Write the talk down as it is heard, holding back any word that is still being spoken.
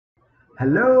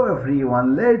Hello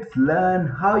everyone, let's learn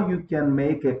how you can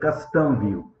make a custom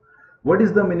view. What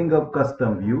is the meaning of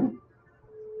custom view?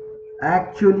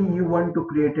 Actually, you want to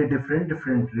create a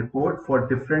different report for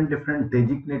different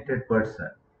designated person.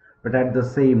 But at the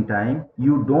same time,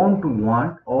 you don't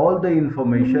want all the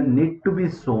information need to be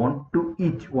shown to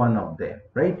each one of them,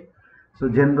 right? So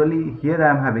generally here I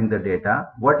am having the data.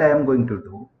 What I am going to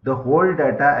do, the whole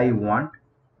data I want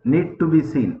need to be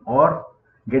seen or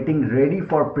getting ready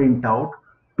for printout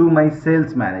to my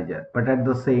sales manager. But at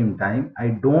the same time, I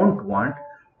don't want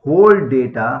whole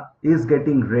data is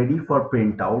getting ready for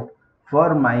printout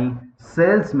for my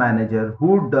sales manager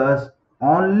who does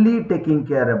only taking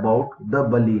care about the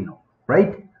Baleno,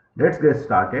 right? Let's get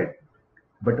started.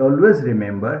 But always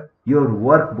remember your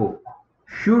workbook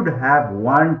should have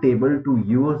one table to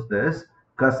use this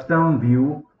custom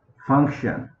view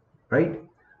function, right?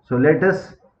 So let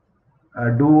us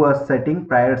do a setting,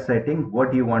 prior setting,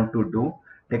 what you want to do.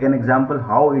 Take an example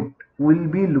how it will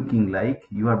be looking like.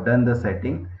 You have done the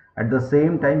setting. At the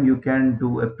same time, you can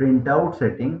do a printout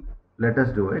setting. Let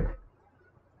us do it.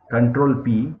 Control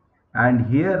P, and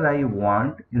here I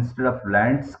want, instead of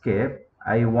landscape,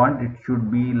 I want it should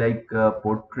be like a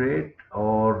portrait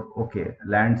or okay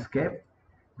landscape,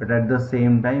 but at the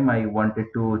same time I wanted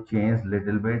to change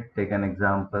little bit. Take an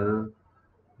example.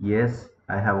 Yes,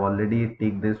 I have already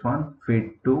take this one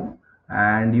fit to,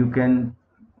 and you can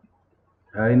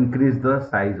increase the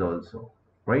size also,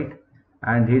 right?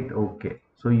 And hit OK.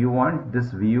 So you want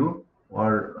this view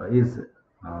or is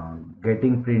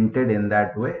getting printed in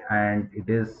that way, and it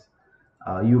is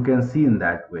you can see in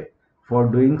that way. For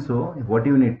doing so, what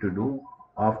you need to do,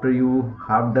 after you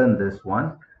have done this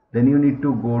one, then you need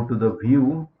to go to the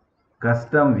view,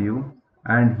 custom view,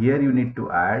 and here you need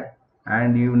to add,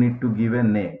 and you need to give a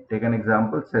name. Take an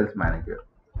example, sales manager,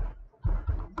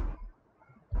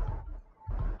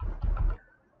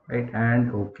 right?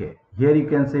 And okay, here you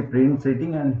can say print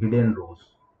setting and hidden rows,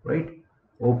 right?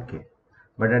 Okay,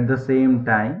 but at the same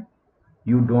time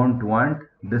you don't want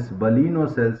this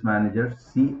Baleno sales manager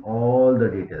see all the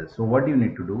details. So what you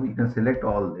need to do, you can select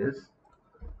all this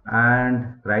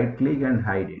and right click and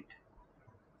hide it,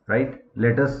 right?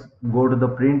 Let us go to the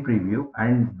print preview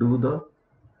and do the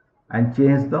and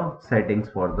change the settings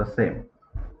for the same.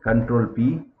 Control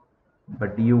P,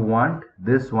 but you want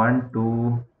this one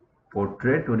to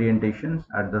portrait orientations.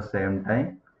 At the same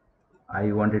time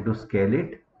I wanted to scale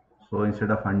it, so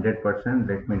instead of 100%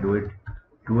 let me do it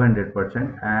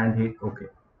 200% and hit OK,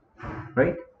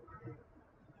 right?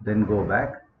 Then go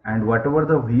back, and whatever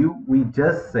the view we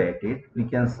just set it, we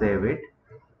can save it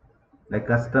like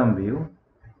custom view,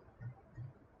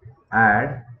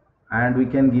 add, and we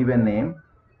can give a name,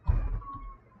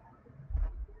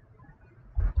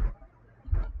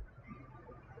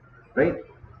 right?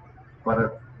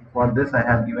 For this I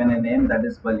have given a name, that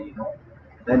is Baleno.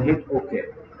 Then hit OK.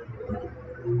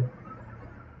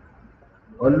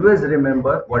 Always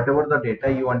remember, whatever the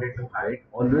data you wanted to hide,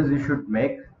 always you should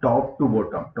make top to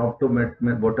bottom. Top to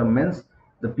bottom means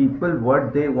the people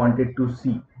what they wanted to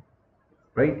see,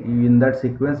 right? In that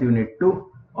sequence you need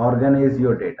to organize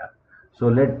your data. So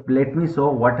let me show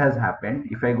what has happened.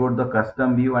 If I go to the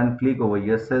custom view and click over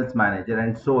here sales manager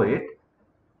and show it,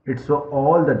 it show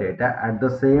all the data. At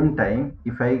the same time,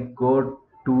 if I go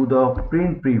to the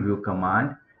print preview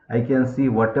command, I can see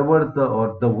whatever the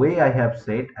or the way I have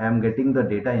set, I am getting the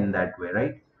data in that way,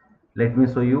 right? Let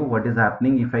me show you what is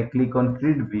happening. If I click on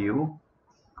grid view,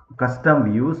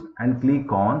 custom views, and click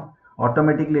on,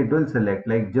 automatically it will select,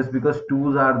 like just because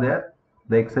tools are there,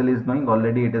 the Excel is knowing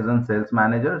already it is on sales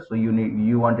manager, so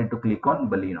you wanted to click on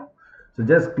Baleno. So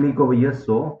just click over here.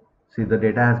 So see, the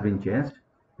data has been changed.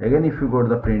 Again, if you go to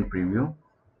the print preview,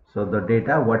 so the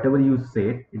data whatever you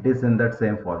set, it is in that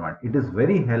same format. It is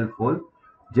very helpful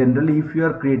generally if you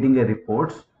are creating a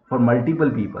reports for multiple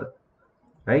people,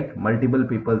 right? Multiple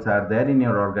peoples are there in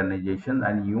your organization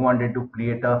and you wanted to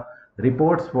create a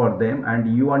reports for them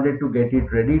and you wanted to get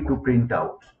it ready to print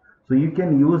out. So you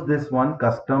can use this one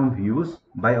custom views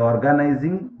by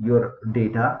organizing your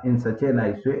data in such a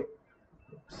nice way.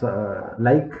 So,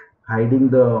 like hiding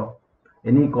the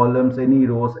any columns, any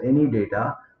rows, any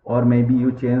data, or maybe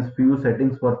you change few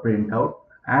settings for printout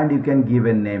and you can give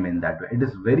a name in that way. It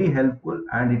is very helpful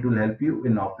and it will help you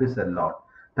in office a lot.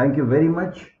 Thank you very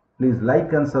much. Please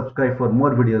like and subscribe for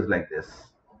more videos like this.